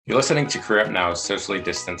You're listening to Career Up Now's Socially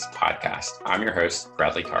Distanced podcast. I'm your host,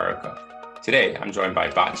 Bradley Carrico. Today, I'm joined by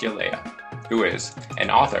Batya Leah, who is an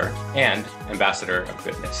author and ambassador of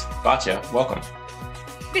goodness. Batya, welcome.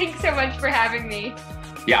 Thanks so much for having me.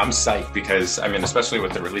 Yeah, I'm psyched because, especially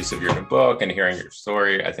with the release of your new book and hearing your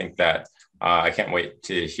story, I think that I can't wait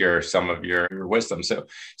to hear some of your wisdom. So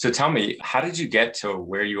tell me, how did you get to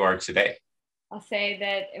where you are today? I'll say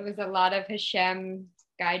that it was a lot of Hashem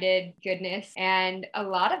guided goodness and a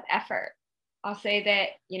lot of effort. I'll say that,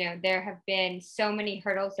 there have been so many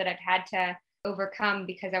hurdles that I've had to overcome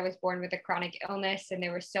because I was born with a chronic illness, and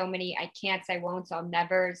there were so many I can'ts, I won'ts, I'll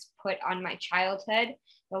nevers put on my childhood.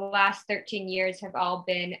 The last 13 years have all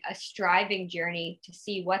been a striving journey to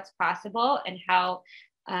see what's possible and how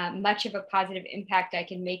much of a positive impact I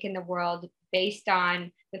can make in the world based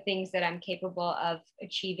on the things that I'm capable of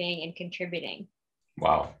achieving and contributing.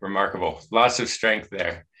 Wow, remarkable. Lots of strength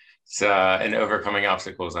there. And overcoming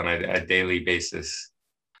obstacles on a daily basis.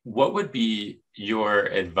 What would be your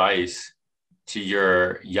advice to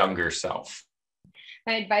your younger self?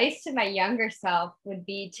 My advice to my younger self would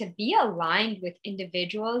be to be aligned with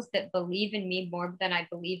individuals that believe in me more than I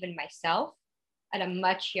believe in myself at a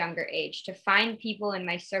much younger age, to find people in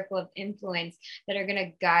my circle of influence that are going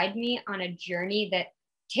to guide me on a journey that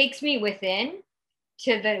takes me within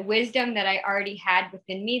to the wisdom that I already had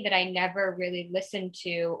within me that I never really listened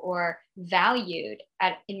to or valued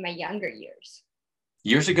in my younger years.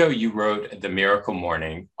 Years ago, you wrote The Miracle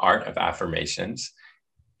Morning, Art of Affirmations.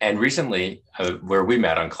 And recently, where we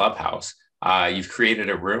met on Clubhouse, you've created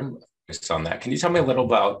a room based on that. Can you tell me a little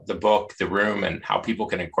about the book, the room, and how people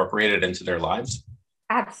can incorporate it into their lives?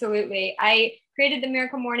 Absolutely. I created The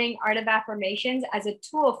Miracle Morning Art of Affirmations as a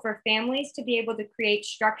tool for families to be able to create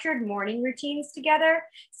structured morning routines together,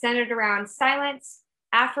 centered around silence,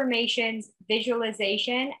 affirmations,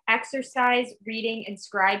 visualization, exercise, reading, and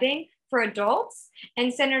scribing for adults,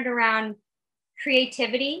 and centered around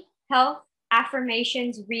creativity, health,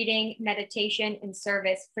 affirmations, reading, meditation, and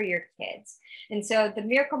service for your kids. And so the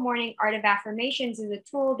Miracle Morning Art of Affirmations is a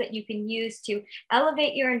tool that you can use to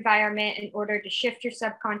elevate your environment in order to shift your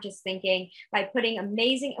subconscious thinking by putting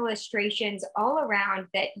amazing illustrations all around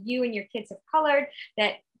that you and your kids have colored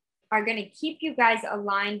that are going to keep you guys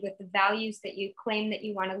aligned with the values that you claim that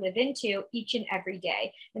you want to live into each and every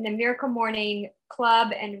day. And the Miracle Morning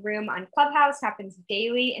Club and room on Clubhouse happens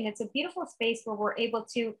daily. And it's a beautiful space where we're able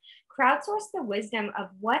to crowdsource the wisdom of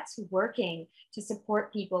what's working to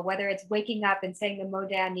support people, whether it's waking up and saying the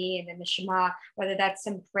Modeh and then the Shema, whether that's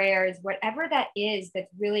some prayers, whatever that is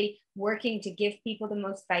that's really working to give people the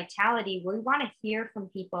most vitality. We want to hear from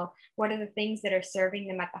people. What are the things that are serving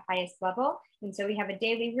them at the highest level? And so we have a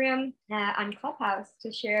daily room on Clubhouse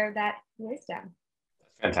to share that wisdom.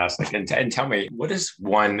 Fantastic. And tell me, what is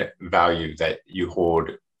one value that you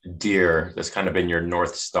hold dear that's kind of been your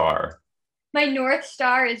North Star? My North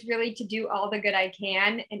Star is really to do all the good I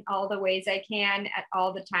can in all the ways I can, at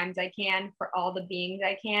all the times I can, for all the beings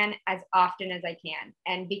I can, as often as I can.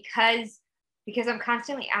 And because I'm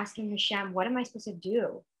constantly asking Hashem, what am I supposed to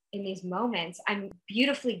do in these moments? I'm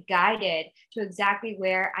beautifully guided to exactly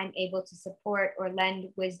where I'm able to support or lend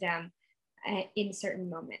wisdom in certain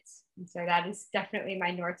moments. And so that is definitely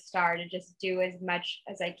my North Star, to just do as much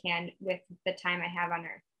as I can with the time I have on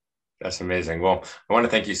earth. That's amazing. Well, I want to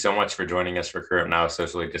thank you so much for joining us for Career Up Now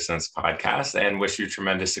Socially Distanced podcast, and wish you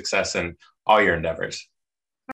tremendous success in all your endeavors.